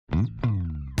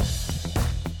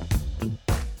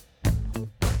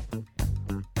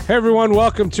Hey everyone,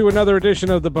 welcome to another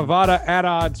edition of the Bovada at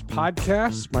Odds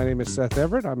podcast. My name is Seth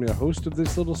Everett. I'm the host of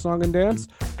this little song and dance.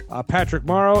 Patrick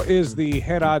Morrow is the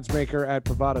head odds maker at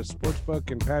Bovada Sportsbook.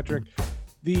 And Patrick,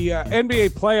 the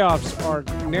NBA playoffs are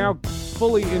now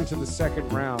fully into the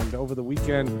second round. Over the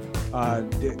weekend,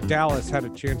 Dallas had a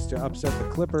chance to upset the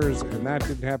Clippers, and that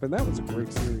didn't happen. That was a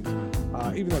great series,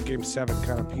 even though Game 7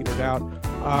 kind of petered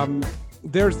out.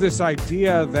 There's this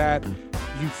idea that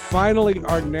you finally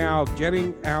are now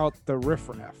getting out the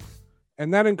riffraff,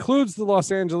 and that includes the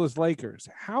Los Angeles Lakers.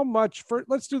 How much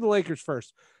let's do the Lakers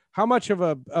first. How much of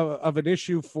an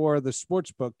issue for the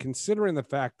sportsbook, considering the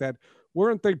fact that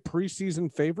weren't they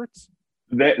preseason favorites?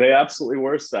 They absolutely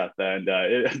were, Seth. And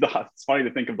it's funny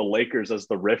to think of the Lakers as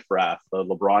the riffraff, the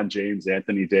LeBron James,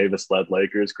 Anthony Davis led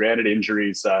Lakers. Granted,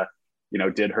 injuries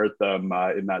did hurt them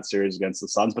in that series against the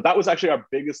Suns. But that was actually our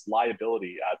biggest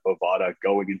liability at Bovada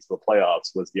going into the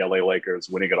playoffs, was the LA Lakers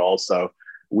winning it all. So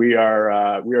we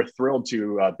are thrilled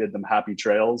to bid them happy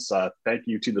trails. Thank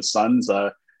you to the Suns.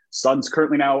 Suns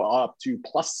currently now up to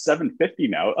plus 750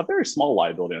 now, a very small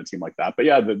liability on a team like that. But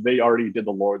yeah, they already did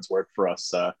the Lord's work for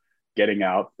us, getting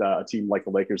out a team like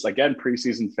the Lakers. Again,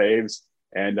 preseason faves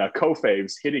and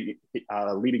co-faves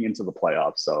leading into the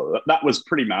playoffs. So that was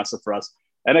pretty massive for us.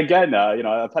 And again,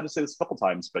 I've had to say this a couple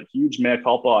times, but huge mea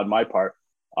culpa on my part.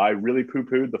 I really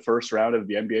poo-pooed the first round of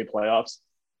the NBA playoffs.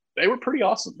 They were pretty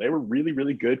awesome. They were really,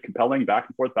 really good, compelling back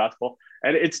and forth basketball.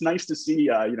 And it's nice to see,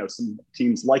 some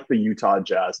teams like the Utah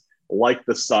Jazz, like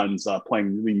the Suns,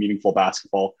 playing really meaningful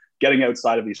basketball, getting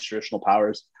outside of these traditional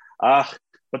powers.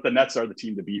 But the Nets are the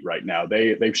team to beat right now.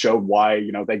 They've showed why,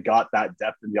 they got that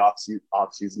depth in the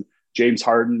off season. James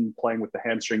Harden playing with the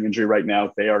hamstring injury right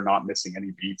now. They are not missing any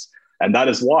beats. And that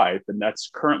is why the Nets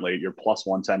currently your plus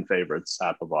 110 favorites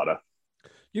at Bovada.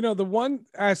 The one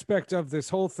aspect of this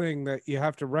whole thing that you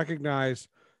have to recognize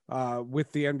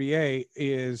with the NBA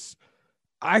is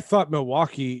I thought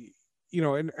Milwaukee,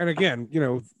 and again,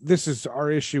 this is our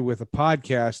issue with a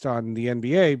podcast on the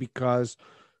NBA because,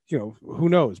 who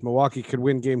knows? Milwaukee could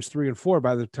win games 3 and 4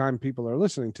 by the time people are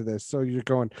listening to this. So you're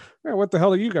going, what the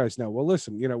hell do you guys know? Well,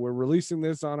 listen, we're releasing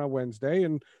this on a Wednesday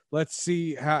and let's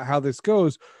see how this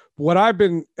goes. What I've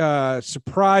been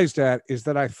surprised at is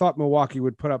that I thought Milwaukee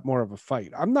would put up more of a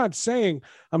fight. I'm not saying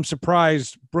I'm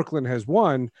surprised Brooklyn has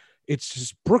won. It's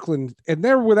just Brooklyn, and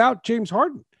they're without James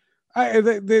Harden.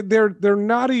 They're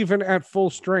not even at full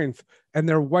strength, and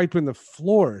they're wiping the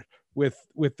floor with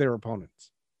their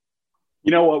opponents.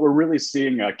 You know what? We're really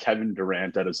seeing Kevin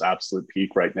Durant at his absolute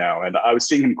peak right now, and I was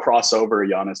seeing him cross over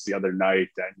Giannis the other night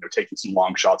and taking some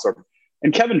long shots over.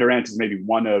 And Kevin Durant is maybe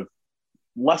one of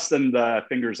less than the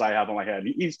fingers I have on my head.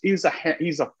 He's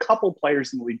a couple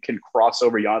players in the league can cross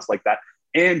over Giannis like that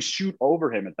and shoot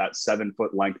over him at that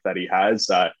 7-foot length that he has.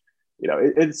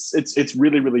 It's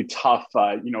really, really tough.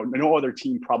 No other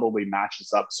team probably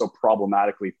matches up so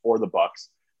problematically for the Bucks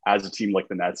as a team like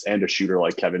the Nets and a shooter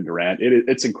like Kevin Durant.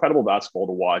 It's incredible basketball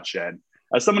to watch. And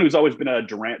as someone who's always been a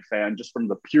Durant fan, just from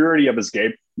the purity of his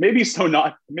game, maybe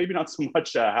not so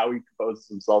much how he composes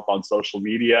himself on social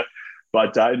media.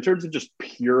 But in terms of just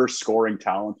pure scoring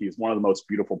talent, he's one of the most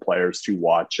beautiful players to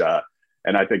watch.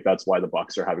 And I think that's why the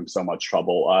Bucks are having so much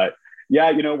trouble.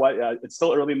 You know what? It's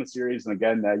still early in the series. And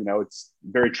again, it's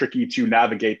very tricky to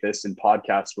navigate this in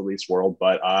podcast release world.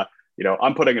 But,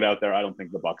 I'm putting it out there. I don't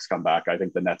think the Bucks come back. I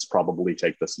think the Nets probably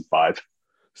take this in 5.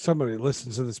 Somebody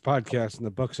listens to this podcast and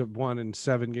the Bucks have won in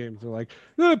 7 games. They're like,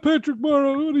 Patrick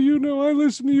Morrow, what do you know? I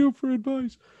listen to you for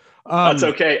advice. That's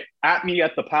okay. At me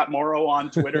at the Pat Morrow on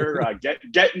Twitter.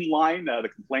 Get in line. The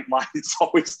complaint line is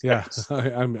always there. Yeah,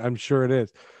 I'm sure it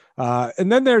is.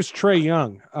 And then there's Trae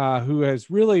Young, who has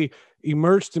really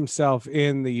immersed himself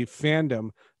in the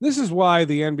fandom. This is why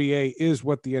the NBA is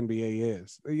what the NBA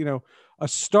is. A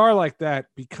star like that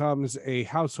becomes a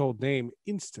household name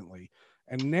instantly,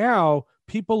 and now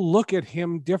people look at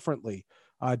him differently.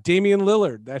 Damian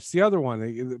Lillard, that's the other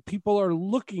one. People are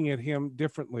looking at him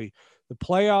differently. The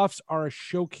playoffs are a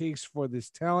showcase for this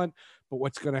talent, but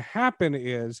what's going to happen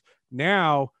is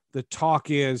now the talk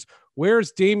is,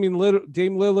 where's Dame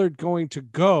Lillard going to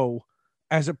go,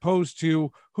 as opposed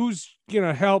to who's going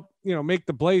to help, make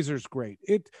the Blazers great.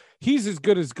 He's as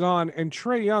good as gone, and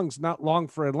Trae Young's not long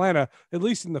for Atlanta, at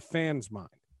least in the fans' mind.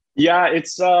 Yeah,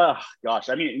 it's you're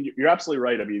absolutely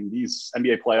right. I mean, these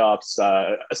NBA playoffs,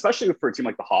 especially for a team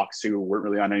like the Hawks, who weren't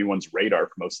really on anyone's radar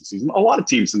for most of the season. A lot of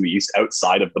teams in the East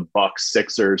outside of the Bucks,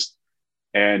 Sixers,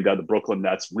 and the Brooklyn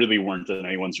Nets really weren't on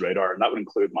anyone's radar, and that would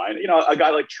include mine. A guy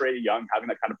like Trae Young having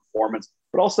that kind of performance,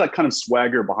 but also that kind of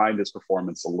swagger behind his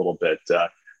performance a little bit.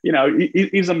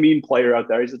 he's a mean player out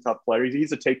there. He's a tough player.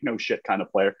 He's a take no shit kind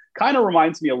of player. Kind of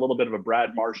reminds me a little bit of a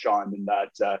Brad Marchand in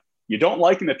that you don't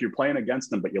like him if you're playing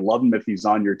against him, but you love him if he's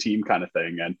on your team kind of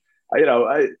thing. And,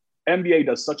 NBA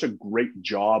does such a great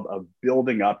job of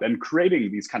building up and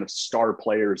creating these kind of star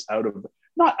players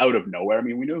not out of nowhere. I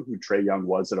mean, we know who Trae Young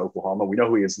was at Oklahoma. We know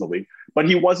who he is in the league, but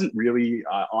he wasn't really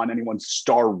on anyone's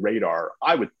star radar,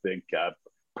 I would think,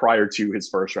 prior to his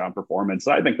first round performance.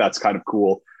 I think that's kind of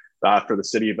cool for the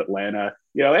city of Atlanta.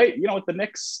 With the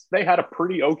Knicks, they had a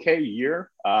pretty okay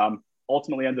year.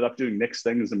 Ultimately ended up doing Knicks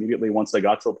things immediately once they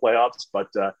got to the playoffs.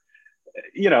 But,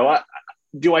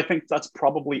 do I think that's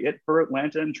probably it for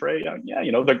Atlanta and Trae Young? Yeah,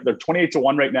 they're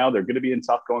 28-1 right now. They're going to be in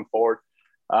tough going forward.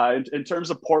 In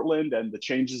terms of Portland and the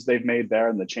changes they've made there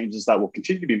and the changes that will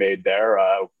continue to be made there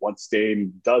once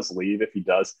Dame does leave, if he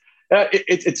does,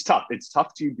 it's tough. It's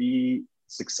tough to be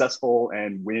successful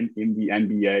and win in the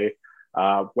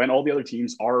NBA when all the other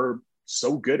teams are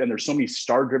so good and there's so many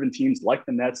star-driven teams like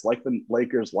the Nets, like the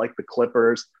Lakers, like the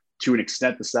Clippers, to an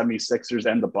extent the 76ers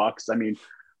and the Bucks. I mean,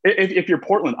 if you're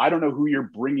Portland, I don't know who you're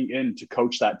bringing in to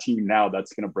coach that team now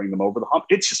that's going to bring them over the hump.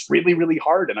 It's just really, really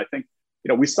hard. And I think,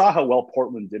 we saw how well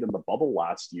Portland did in the bubble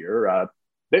last year.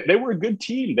 They were a good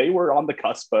team. They were on the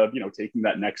cusp of, taking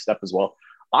that next step as well.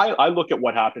 I look at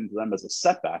what happened to them as a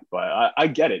setback, but I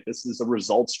get it. This is a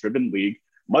results-driven league,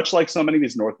 much like so many of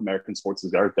these North American sports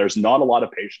are. There's not a lot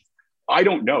of patience. I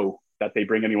don't know that they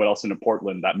bring anyone else into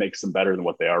Portland that makes them better than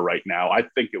what they are right now. I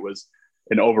think it was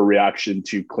an overreaction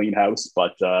to clean house,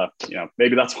 but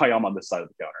maybe that's why I'm on this side of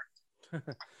the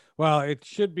counter. Well, it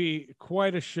should be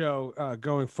quite a show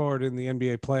going forward in the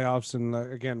NBA playoffs. And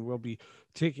again, we'll be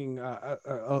taking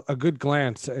a good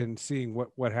glance and seeing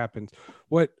what happens.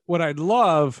 What I'd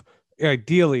love,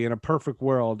 ideally, in a perfect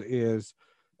world, is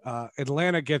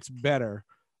Atlanta gets better.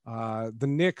 The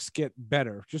Knicks get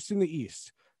better just in the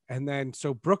East. And then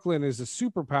so Brooklyn is a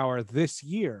superpower this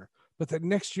year, but the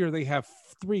next year they have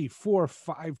 3, 4,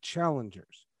 5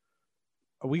 challengers.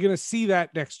 Are we going to see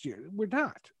that next year? We're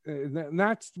not. And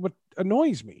that's what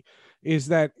annoys me, is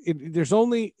that there's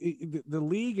only the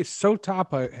league is so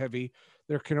top heavy.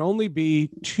 There can only be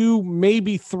 2,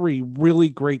 maybe 3 really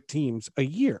great teams a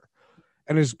year.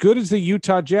 And as good as the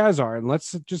Utah Jazz are, and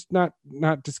let's just not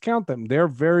discount them, they're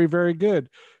very, very good.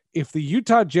 If the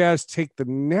Utah Jazz take the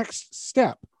next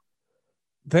step,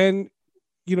 then,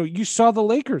 you saw the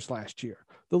Lakers last year.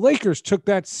 The Lakers took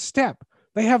that step.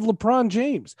 They have LeBron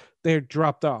James. They're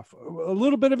dropped off. A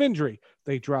little bit of injury.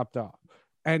 They dropped off.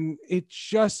 And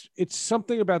it's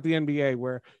something about the NBA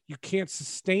where you can't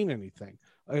sustain anything.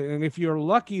 And if you're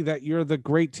lucky that you're the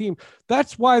great team,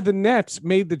 that's why the Nets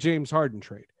made the James Harden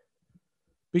trade.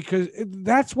 Because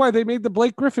that's why they made the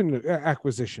Blake Griffin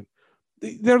acquisition.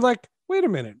 They're like, wait a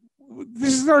minute.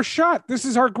 This is our shot. This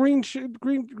is our green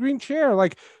chair.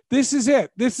 Like, this is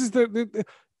it. This is the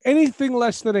anything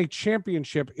less than a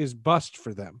championship is bust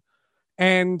for them.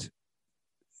 And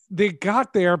they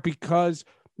got there because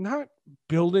not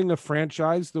building a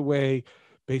franchise the way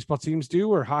baseball teams do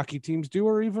or hockey teams do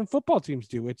or even football teams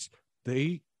do.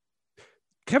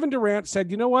 Kevin Durant said,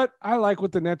 you know what? I like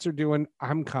what the Nets are doing.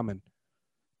 I'm coming.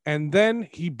 And then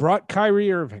he brought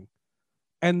Kyrie Irving.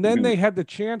 And then they had the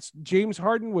chance. James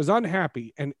Harden was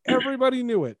unhappy and everybody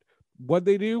knew it. What'd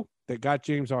they do? They got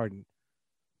James Harden.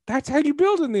 That's how you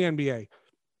build in the NBA.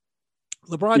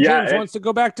 LeBron James wants to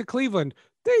go back to Cleveland.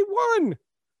 They won.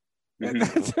 And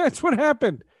that's what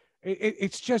happened.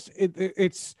 It's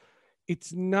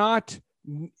not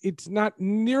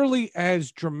nearly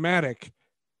as dramatic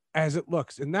as it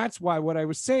looks. And that's why what I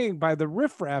was saying by the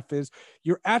riffraff is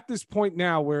you're at this point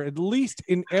now where at least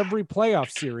in every playoff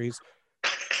series,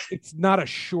 it's not a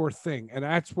sure thing. And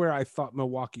that's where I thought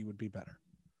Milwaukee would be better.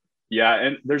 Yeah,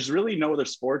 and there's really no other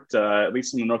sport, at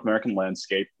least in the North American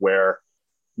landscape, where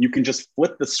you can just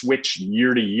flip the switch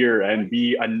year to year and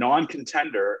be a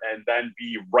non-contender and then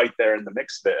be right there in the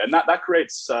mix of it. And that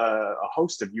creates a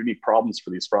host of unique problems for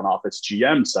these front office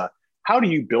GMs. How do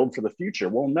you build for the future?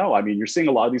 Well, no. I mean, you're seeing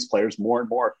a lot of these players more and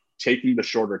more taking the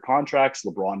shorter contracts.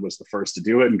 LeBron was the first to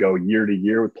do it and go year to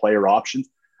year with player options.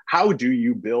 How do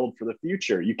you build for the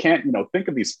future? You can't, think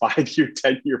of these 5-year,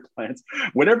 10-year plans.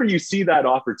 Whenever you see that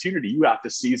opportunity, you have to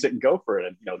seize it and go for it.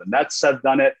 And, the Nets have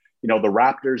done it. The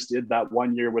Raptors did that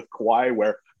one year with Kawhi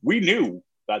where we knew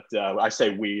that, I say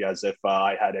we as if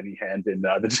I had any hand in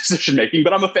the decision-making,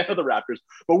 but I'm a fan of the Raptors.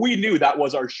 But we knew that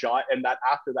was our shot and that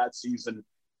after that season,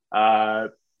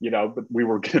 we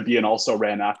were going to be an also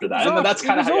ran after that. And that's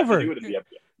kind of how you have to do it in the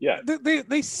NBA. Yeah.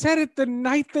 They said it the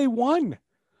night they won.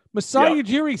 Masai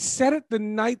Ujiri said it the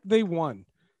night they won.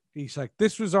 He's like,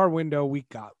 this was our window.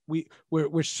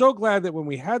 We're so glad that when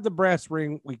we had the brass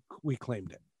ring, we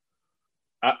claimed it.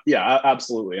 Yeah,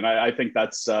 absolutely. And I think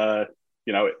that's,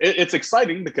 it's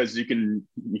exciting because you can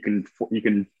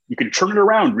turn it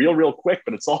around real quick,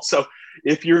 but it's also,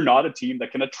 if you're not a team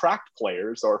that can attract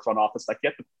players or a front office that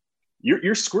get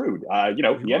you're screwed. The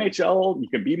NHL, you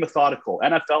can be methodical.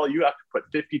 NFL, you have to put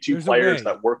 52 players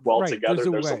that work well together.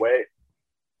 There's a way.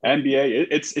 NBA,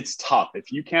 it's tough.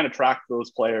 If you can't attract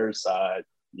those players,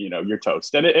 you're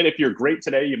toast. And if you're great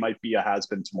today, you might be a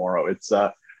has-been tomorrow. It's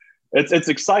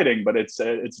exciting, but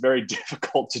it's very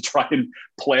difficult to try and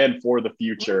plan for the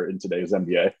future in today's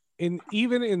NBA.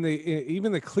 Even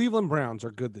the Cleveland Browns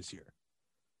are good this year,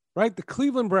 right? The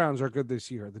Cleveland Browns are good this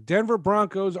year. The Denver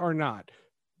Broncos are not.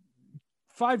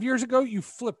 5 years ago, you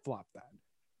flip-flop that.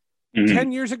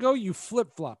 10 years ago, you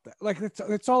flip-flop that. Like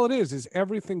that's all it is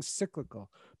everything's cyclical.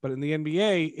 But in the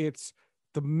NBA, it's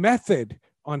the method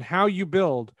on how you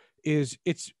build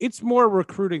it's more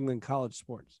recruiting than college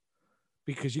sports,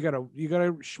 because you gotta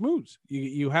schmooze.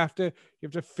 You have to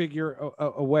figure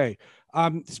a way.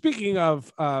 Speaking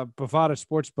of Bovada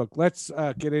Sportsbook, let's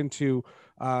get into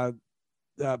Jon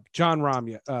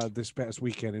Rahm this past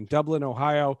weekend in Dublin,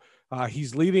 Ohio.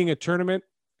 He's leading a tournament,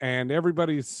 and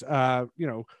everybody's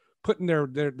putting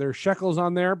their shekels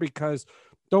on there, because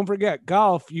don't forget,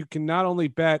 golf, you can not only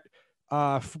bet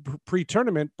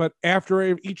pre-tournament, but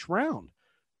after each round.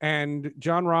 And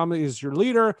Jon Rahm is your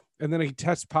leader, and then he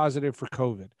tests positive for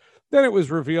COVID. Then it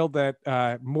was revealed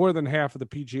that more than half of the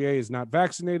PGA is not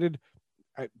vaccinated.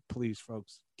 Please,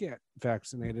 folks, get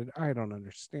vaccinated. I don't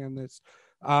understand this.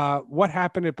 What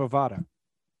happened at Bovada?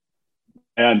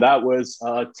 And that was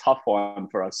a tough one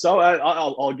for us. So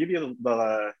I'll give you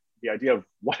the idea of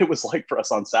what it was like for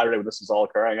us on Saturday when this was all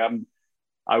occurring.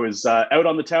 I was out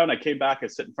on the town. I came back. I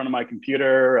sit in front of my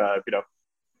computer.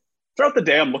 Throughout the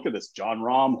day, I'm looking at this Jon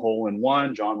Rahm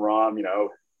hole-in-one. Jon Rahm,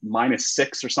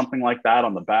 -6 or something like that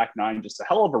on the back nine. Just a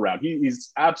hell of a round.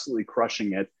 He's absolutely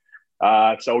crushing it.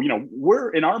 So we're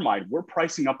in our mind, we're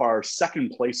pricing up our second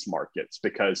place markets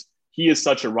because he is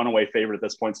such a runaway favorite at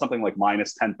this point. Something like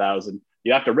 -10,000.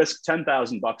 You have to risk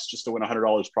 $10,000 just to win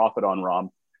 $100 profit on Rahm.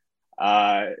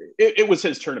 It was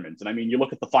his tournament. And I mean, you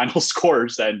look at the final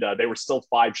scores, and they were still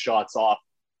 5 shots off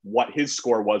what his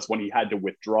score was when he had to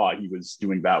withdraw. He was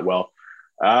doing that well.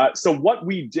 So what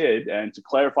we did, and to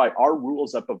clarify our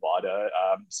rules at Bovada,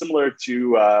 similar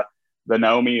to the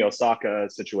Naomi Osaka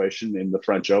situation in the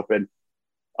French Open,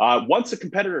 once a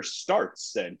competitor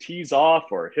starts and tees off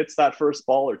or hits that first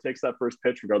ball or takes that first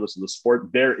pitch, regardless of the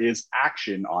sport, there is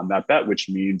action on that bet, which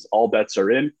means all bets are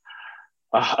in.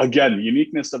 Again, the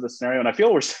uniqueness of the scenario, and I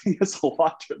feel we're seeing this a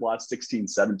lot for the last 16,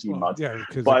 17 months. Yeah,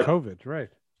 because of COVID, right?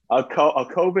 A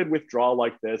COVID withdrawal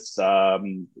like this,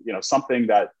 something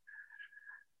that,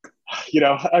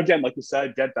 again, like you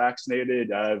said, get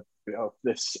vaccinated.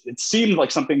 It seemed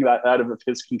like something that out of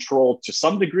his control to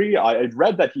some degree. I had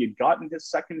read that he had gotten his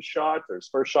second shot or his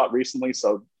first shot recently,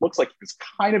 so it looks like he was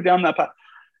kind of down that path.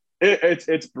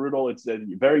 It's brutal. It's a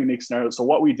very unique scenario. So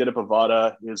what we did at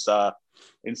Bovada is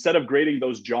instead of grading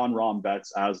those Jon Rahm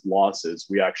bets as losses,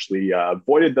 we actually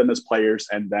voided them as players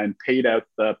and then paid out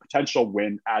the potential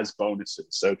win as bonuses.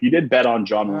 So if you did bet on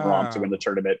Jon Rahm to win the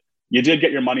tournament, you did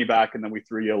get your money back, and then we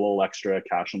threw you a little extra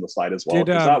cash on the side as well.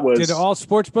 Did all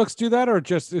sports books do that, or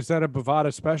just is that a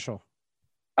Bovada special?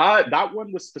 That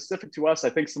one was specific to us. I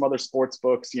think some other sports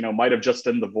books, might have just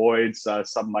done the voids.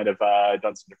 Some might have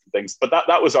done some different things, but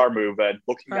that was our move. And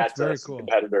looking at some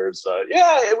competitors,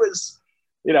 it was.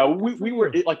 We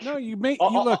were like, no,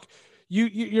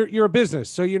 you're a business,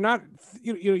 so you're not.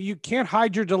 You can't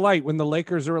hide your delight when the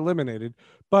Lakers are eliminated.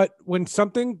 But when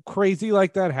something crazy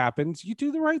like that happens, you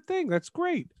do the right thing. That's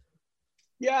great.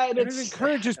 Yeah, and it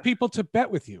encourages people to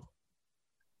bet with you.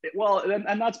 Well,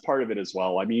 and that's part of it as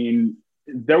well. I mean,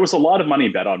 there was a lot of money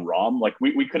bet on Rahm. Like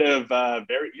we could have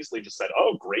very easily just said,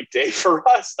 "Oh, great day for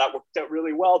us." That worked out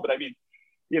really well. But I mean,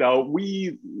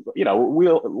 we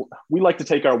like to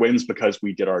take our wins because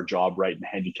we did our job right and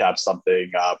handicap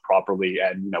something properly,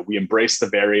 and we embrace the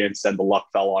variance, and the luck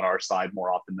fell on our side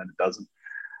more often than it doesn't.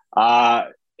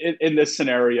 In this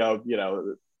scenario,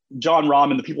 Jon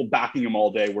Rahm and the people backing him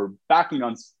all day were backing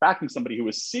somebody who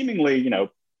was seemingly,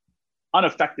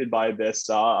 unaffected by this.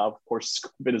 Of course,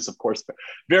 COVID is, of course,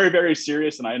 very, very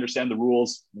serious, and I understand the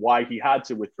rules why he had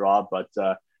to withdraw. But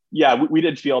we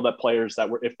did feel that players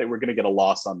that if they were going to get a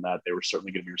loss on that, they were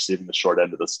certainly going to be receiving the short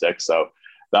end of the stick. So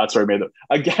that's where I made it.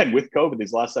 Again, with COVID,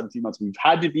 these last 17 months, we've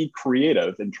had to be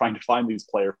creative in trying to find these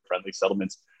player-friendly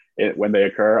settlements when they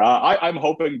occur. I'm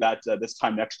hoping that this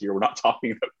time next year, we're not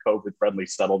talking about COVID-friendly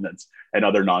settlements and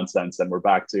other nonsense, and we're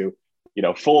back to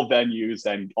full venues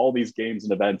and all these games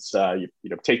and events,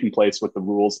 taking place with the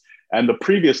rules and the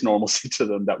previous normalcy to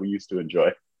them that we used to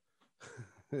enjoy.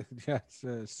 Yes,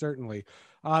 certainly.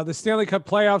 The Stanley Cup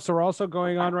playoffs are also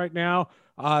going on right now.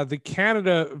 The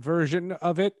Canada version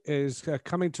of it is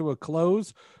coming to a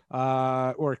close,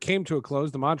 or came to a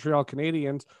close. The Montreal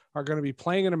Canadiens are going to be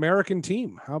playing an American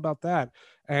team. How about that?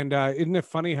 And isn't it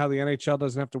funny how the NHL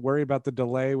doesn't have to worry about the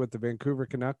delay with the Vancouver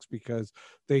Canucks because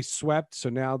they swept. So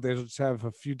now they just have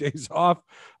a few days off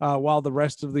while the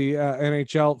rest of the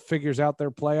NHL figures out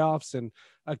their playoffs. And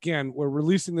again, we're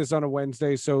releasing this on a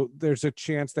Wednesday, so there's a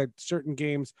chance that certain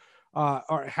games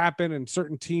happen and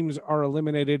certain teams are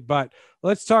eliminated. But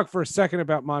let's talk for a second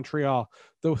about Montreal.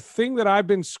 The thing that I've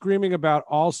been screaming about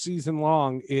all season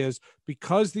long is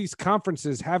because these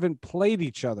conferences haven't played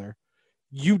each other,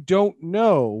 you don't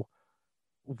know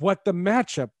what the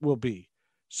matchup will be.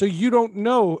 So you don't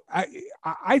know.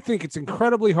 I think it's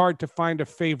incredibly hard to find a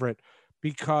favorite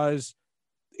because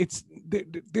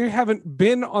they haven't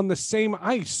been on the same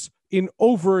ice in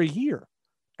over a year.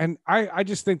 And I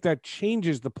just think that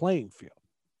changes the playing field.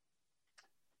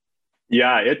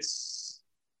 Yeah, this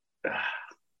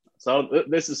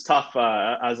is tough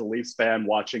as a Leafs fan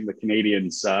watching the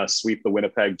Canadiens sweep the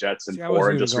Winnipeg Jets in 4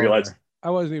 and just realize I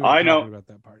wasn't even talking about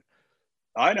that part.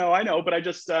 I know, but I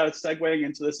just segueing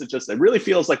into this, it really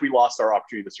feels like we lost our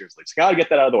opportunity this year's Leafs. Got to get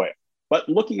that out of the way. But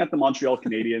looking at the Montreal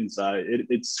Canadiens,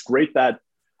 it's great that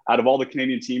out of all the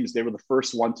Canadian teams, they were the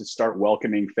first one to start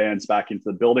welcoming fans back into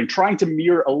the building, trying to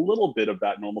mirror a little bit of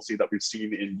that normalcy that we've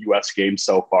seen in U.S. games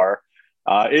so far.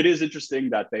 It is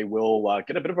interesting that they will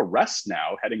get a bit of a rest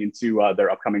now heading into their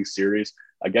upcoming series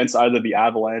against either the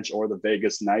Avalanche or the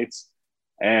Vegas Knights.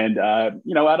 And,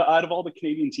 out of all the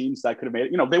Canadian teams that could have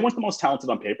made it, they weren't the most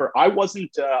talented on paper. I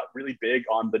wasn't really big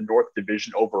on the North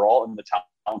Division overall and the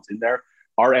talent in there.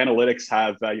 Our analytics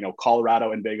have,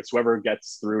 Colorado and Vegas, whoever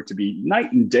gets through, to be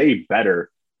night and day better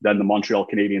than the Montreal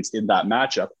Canadiens in that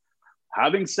matchup.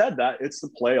 Having said that, it's the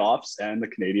playoffs and the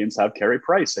Canadiens have Carey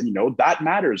Price. And, that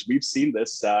matters. We've seen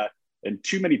this in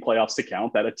too many playoffs to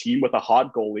count that a team with a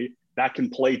hot goalie that can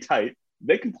play tight,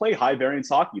 they can play high variance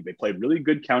hockey. They played really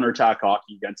good counterattack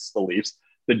hockey against the Leafs.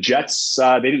 The Jets,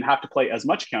 they didn't have to play as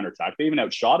much counterattack. They even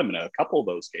outshot them in a couple of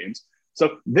those games.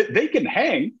 So they can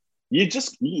hang. You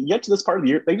get to this part of the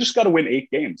year, they just got to win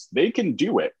 8 games. They can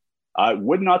do it.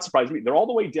 Would not surprise me. They're all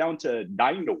the way down to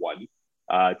 9-1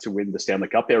 to win the Stanley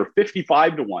Cup. They were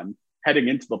 55-1 heading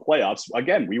into the playoffs.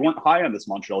 Again, we weren't high on this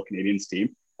Montreal Canadiens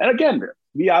team. And again,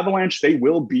 the Avalanche, they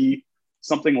will be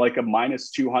something like a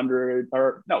 -200,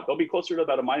 or no, they'll be closer to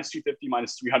about a -250,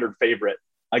 -300 favorite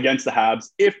against the Habs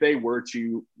if they were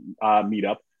to meet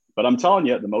up. But I'm telling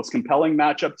you, the most compelling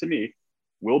matchup to me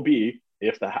will be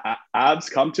if the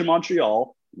Habs come to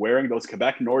Montreal wearing those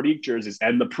Quebec Nordiques jerseys,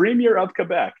 and the Premier of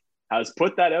Quebec has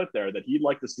put that out there that he'd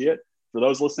like to see it. For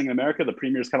those listening in America, the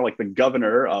Premier is kind of like the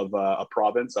governor of a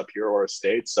province up here or a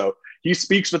state. So he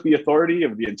speaks with the authority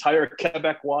of the entire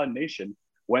Quebecois nation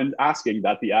when asking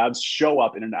that the Avs show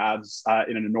up in a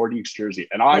Nordiques jersey.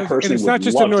 And I personally it's would not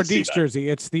just love a Nordiques to see jersey.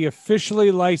 It's the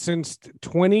officially licensed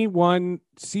 2021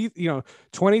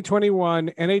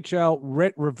 NHL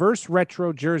reverse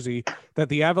retro jersey that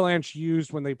the Avalanche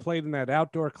used when they played in that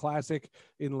outdoor classic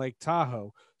in Lake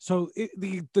Tahoe. So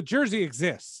the jersey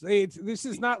exists. This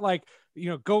is not like,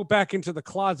 go back into the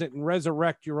closet and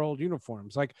resurrect your old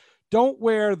uniforms. Like, don't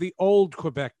wear the old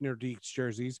Quebec Nordiques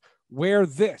jerseys. Wear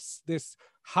this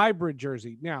hybrid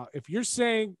jersey. Now, if you're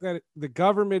saying that the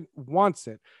government wants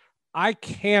it, I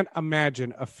can't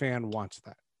imagine a fan wants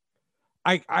that.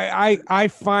 I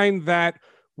find that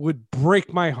would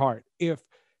break my heart if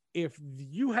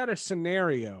you had a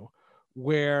scenario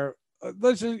where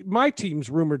my team's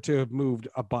rumored to have moved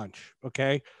a bunch.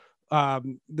 Okay.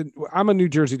 I'm a New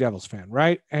Jersey Devils fan,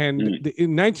 right? And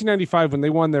in 1995, when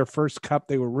they won their first cup,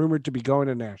 they were rumored to be going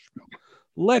to Nashville.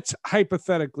 Let's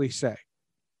hypothetically say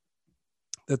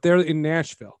that they're in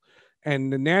Nashville,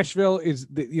 and the Nashville is,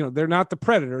 they're not the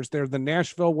Predators. They're the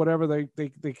Nashville, whatever they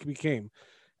became.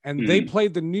 And they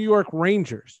played the New York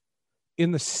Rangers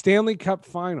in the Stanley Cup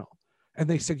final. And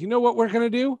they said, you know what we're going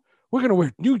to do? We're going to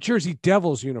wear New Jersey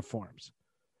Devils uniforms.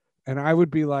 And I would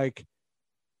be like,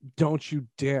 don't you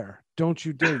dare. Don't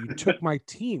you dare. You took my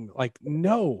team. Like,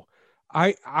 no.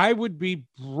 I would be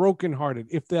brokenhearted.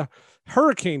 If the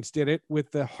Hurricanes did it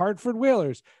with the Hartford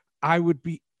Whalers, I would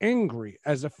be angry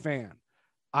as a fan.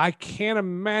 I can't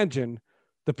imagine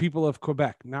the people of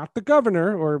Quebec, not the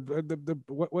governor or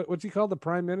what's he called? The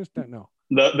prime minister? No.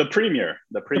 The premier.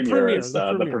 The premier is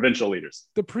the provincial leaders.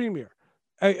 The premier.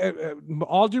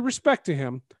 All due respect to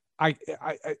him, I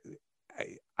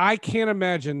can't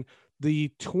imagine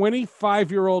the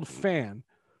 25-year-old fan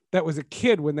that was a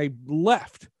kid when they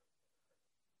left,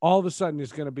 all of a sudden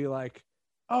is going to be like,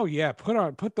 oh yeah,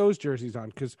 put those jerseys on,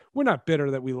 because we're not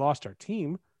bitter that we lost our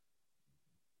team.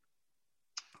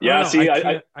 Yeah, see,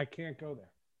 I can't go there.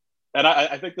 And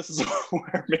I think this is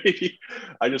where maybe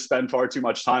I just spend far too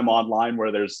much time online,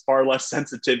 where there's far less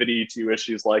sensitivity to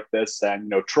issues like this,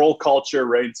 and troll culture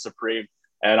reigns supreme.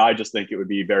 And I just think it would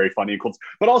be very funny,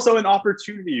 but also an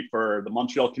opportunity for the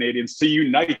Montreal Canadiens to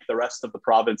unite the rest of the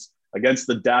province against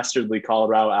the dastardly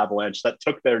Colorado Avalanche that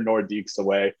took their Nordiques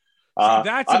away.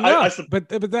 That's enough. But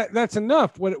that's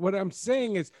enough. What I'm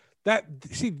saying is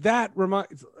that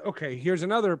reminds. Okay, here's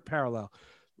another parallel.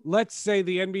 Let's say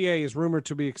the NBA is rumored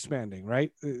to be expanding,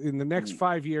 right? In the next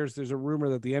 5 years, there's a rumor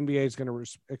that the NBA is going to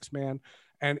expand.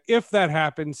 And if that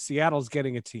happens, Seattle's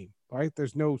getting a team, right?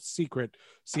 There's no secret.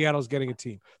 Seattle's getting a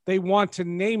team. They want to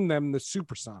name them the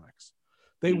Supersonics.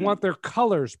 They want their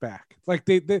colors back. Like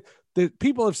the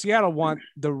people of Seattle want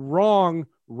the wrong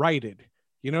righted.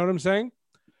 You know what I'm saying?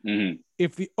 Mm-hmm.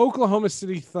 If the Oklahoma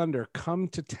City Thunder come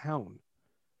to town,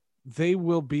 they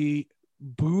will be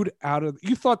booed out of.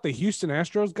 You thought the Houston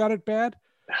Astros got it bad?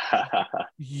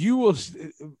 You will,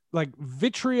 like,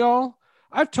 vitriol.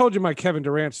 I've told you my Kevin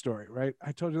Durant story, right?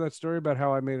 I told you that story about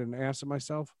how I made an ass of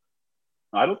myself.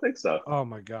 I don't think so. Oh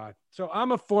my God. So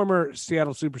I'm a former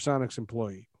Seattle Supersonics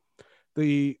employee.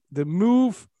 The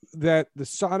move that the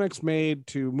Sonics made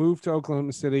to move to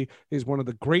Oklahoma City is one of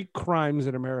the great crimes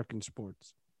in American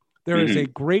sports. There is a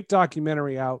great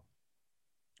documentary out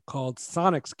called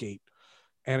Sonics Gate,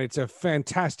 and it's a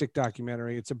fantastic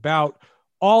documentary. It's about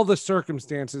all the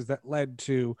circumstances that led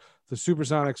to the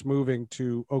Supersonics moving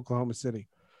to Oklahoma City.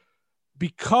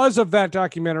 Because of that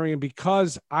documentary, and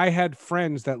because I had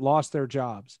friends that lost their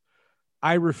jobs,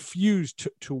 I refused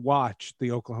to watch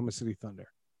the Oklahoma City Thunder.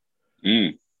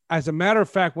 As a matter of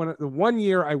fact, when the 1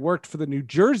 year I worked for the New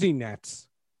Jersey Nets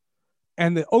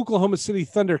and the Oklahoma City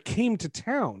Thunder came to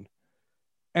town,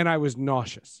 and I was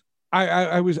nauseous.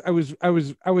 I was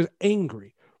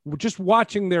angry just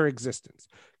watching their existence.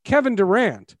 Kevin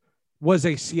Durant was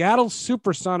a Seattle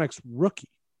Supersonics rookie.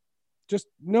 Just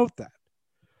note that.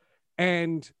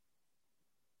 And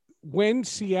when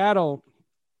Seattle,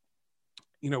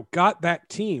 got that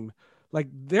team, like,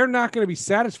 they're not going to be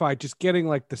satisfied just getting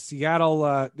like the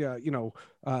Seattle,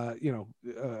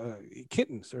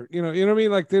 kittens, or you know what I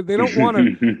mean. Like they don't want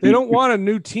to, they don't want a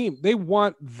new team. They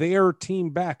want their team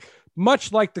back,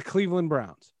 much like the Cleveland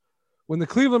Browns. When the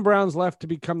Cleveland Browns left to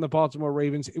become the Baltimore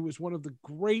Ravens, it was one of the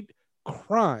great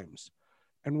crimes.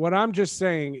 And what I'm just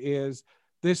saying is,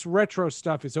 this retro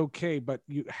stuff is okay, but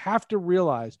you have to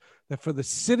realize that for the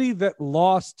city that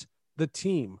lost the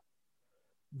team,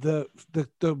 the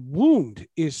wound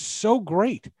is so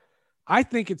great. I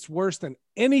think it's worse than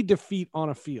any defeat on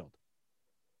a field.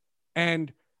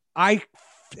 And I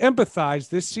empathize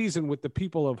this season with the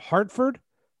people of Hartford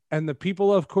and the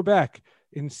people of Quebec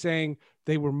in saying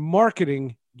they were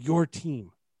marketing your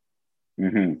team.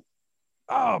 Mm-hmm.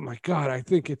 Oh my God, I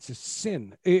think it's a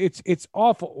sin. It's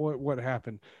awful what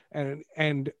happened.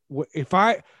 And if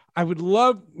I would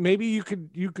love, maybe you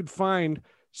could find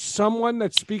someone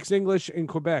that speaks English in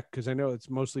Quebec, because I know it's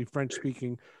mostly French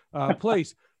speaking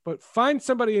place, but find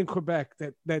somebody in Quebec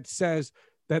that says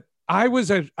that I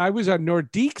was a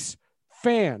Nordiques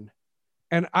fan,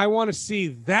 and I want to see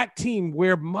that team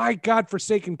wear my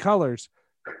godforsaken colors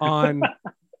on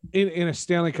in a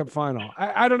Stanley Cup final.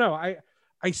 I don't know.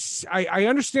 I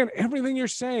understand everything you're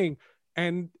saying.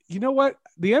 And you know what?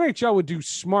 The NHL would do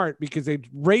smart, because they'd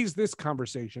raise this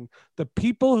conversation. The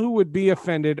people who would be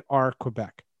offended are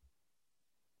Quebec.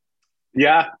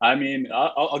 Yeah, I mean,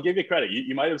 I'll give you credit.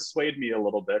 You might have swayed me a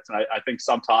little bit. And I think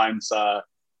sometimes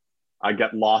I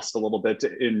get lost a little bit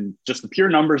in just the pure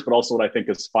numbers, but also what I think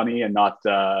is funny, and not,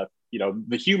 the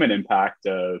human impact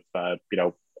of,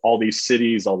 all these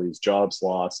cities, all these jobs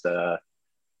lost.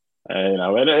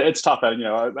 And it's tough.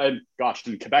 And gosh,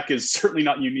 and Quebec is certainly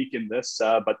not unique in this,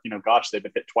 but gosh, they've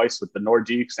been hit twice with the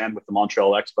Nordiques and with the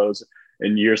Montreal Expos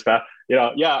in years past.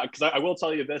 Because I will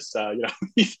tell you this,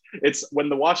 it's when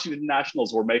the Washington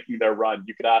Nationals were making their run,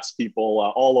 you could ask people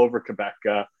all over Quebec,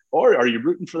 or are you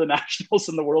rooting for the Nationals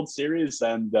in the World Series?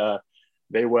 And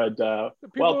they would,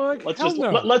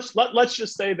 let's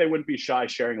just say they wouldn't be shy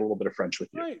sharing a little bit of French with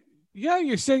you. Right. Yeah,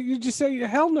 you just say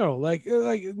hell no, like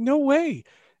no way.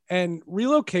 And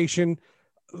relocation,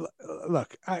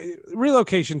 look,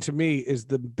 relocation to me is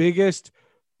the biggest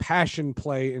passion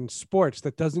play in sports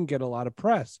that doesn't get a lot of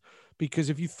press. Because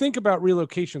if you think about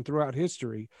relocation throughout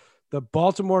history, the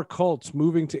Baltimore Colts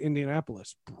moving to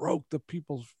Indianapolis broke the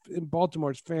people in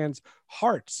Baltimore's fans'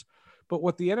 hearts. But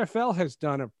what the NFL has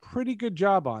done a pretty good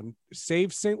job on,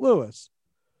 save St. Louis,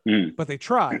 but they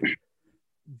try.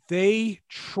 They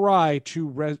try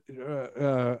to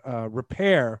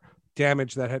repair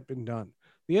damage that had been done.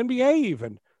 The NBA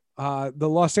even, the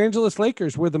Los Angeles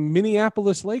Lakers were the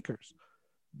Minneapolis Lakers.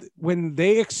 When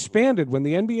the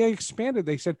NBA expanded,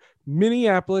 they said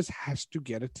Minneapolis has to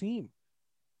get a team.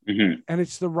 And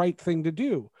it's the right thing to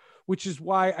do, which is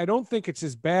why I don't think it's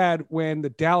as bad when the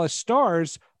Dallas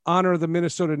Stars honor the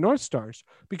Minnesota North Stars,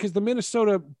 because the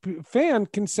Minnesota fan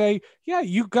can say, yeah,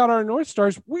 you got our North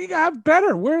Stars. We have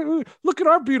better. Look at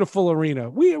our beautiful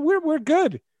arena. We're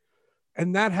good.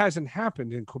 And that hasn't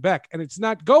happened in Quebec. And it's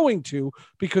not going to,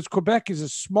 because Quebec is a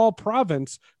small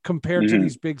province compared to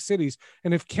these big cities.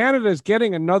 And if Canada is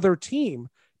getting another team,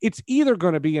 it's either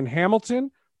going to be in Hamilton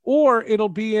or it'll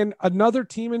be in another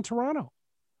team in Toronto.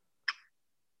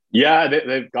 Yeah,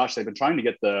 they've been trying to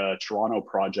get the Toronto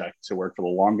project to work for the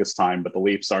longest time, but the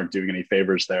Leafs aren't doing any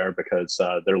favors there because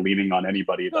they're leaning on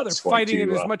anybody. No, they're fighting it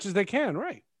as much as they can,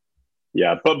 right?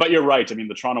 Yeah, but you're right. I mean,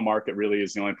 the Toronto market really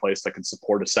is the only place that can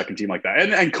support a second team like that,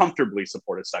 and comfortably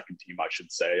support a second team, I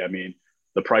should say. I mean,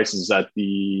 the prices at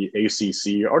the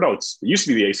ACC, it used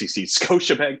to be the ACC,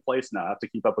 Scotiabank Place now. I have to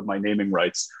keep up with my naming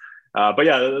rights. But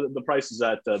yeah, the prices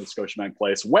at the Scotiabank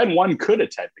Place, when one could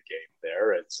attend the game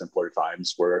there at simpler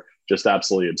times, were just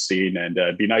absolutely obscene. And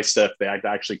it'd be nice if they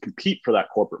actually compete for that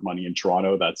corporate money in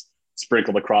Toronto that's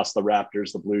sprinkled across the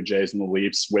Raptors, the Blue Jays, and the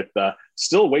Leafs, with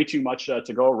still way too much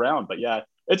to go around. But yeah,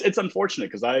 it's unfortunate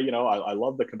because I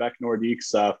love the Quebec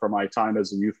Nordiques from my time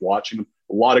as a youth watching them.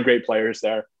 A lot of great players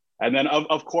there. And then,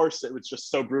 of course, it was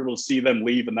just so brutal to see them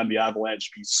leave, and then the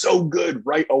Avalanche be so good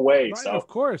right away. Right, so of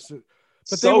course.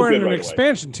 But they weren't an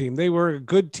expansion team. They were a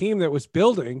good team that was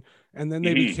building, and then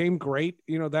they became great,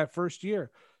 that first year.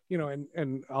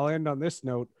 And I'll end on this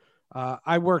note.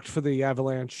 I worked for the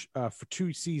Avalanche for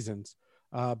 2 seasons,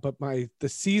 but the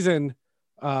season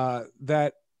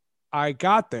that I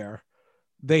got there,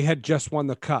 they had just won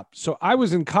the Cup. So I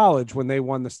was in college when they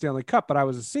won the Stanley Cup, but I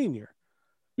was a senior.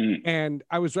 And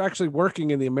I was actually working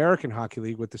in the American Hockey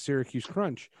League with the Syracuse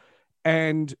Crunch.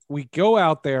 And we go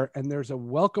out there, and there's a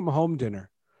welcome home dinner.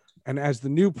 And as the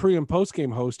new pre and post game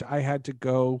host, I had to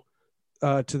go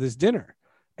to this dinner,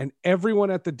 and everyone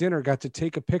at the dinner got to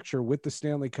take a picture with the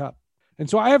Stanley Cup. And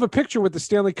so I have a picture with the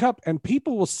Stanley Cup, and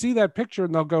people will see that picture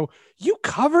and they'll go, "You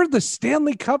covered the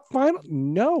Stanley Cup final?"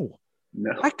 No,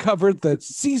 I covered the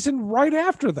season right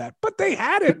after that, but they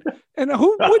had it. And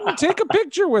who wouldn't take a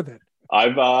picture with it?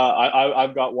 I've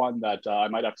got one that I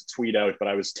might have to tweet out, but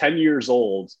I was 10 years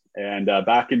old, and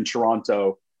back in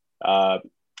Toronto, a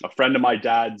friend of my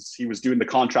dad's, he was doing the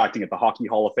contracting at the Hockey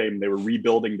Hall of Fame. They were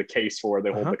rebuilding the case for where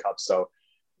they hold the cup. So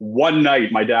one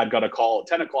night, my dad got a call at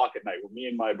 10 o'clock at night where me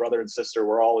and my brother and sister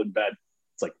were all in bed.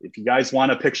 It's like, if you guys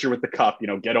want a picture with the cup,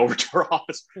 get over to our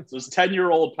office. So it's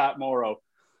 10-year-old Pat Morrow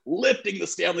lifting the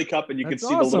Stanley Cup, and you can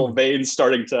see the little veins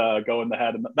starting to go in the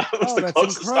head. And that was the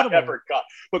closest I ever got,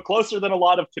 but closer than a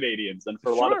lot of Canadians. And for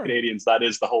a lot of Canadians, that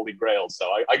is the holy grail. So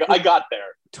I got there.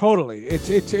 Totally.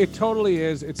 It totally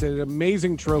is. It's an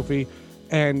amazing trophy.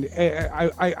 And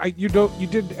you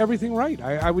did everything right.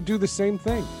 I would do the same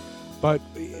thing, but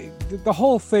the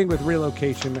whole thing with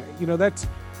relocation,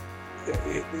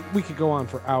 we could go on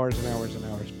for hours and hours and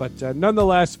hours, but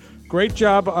nonetheless, great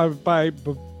job by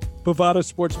Bovada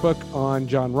Sportsbook on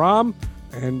Jon Rahm,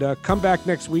 and come back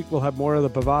next week. We'll have more of the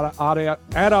Bovada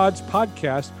At Odds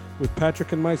podcast with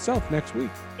Patrick and myself next week.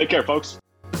 Take care, folks.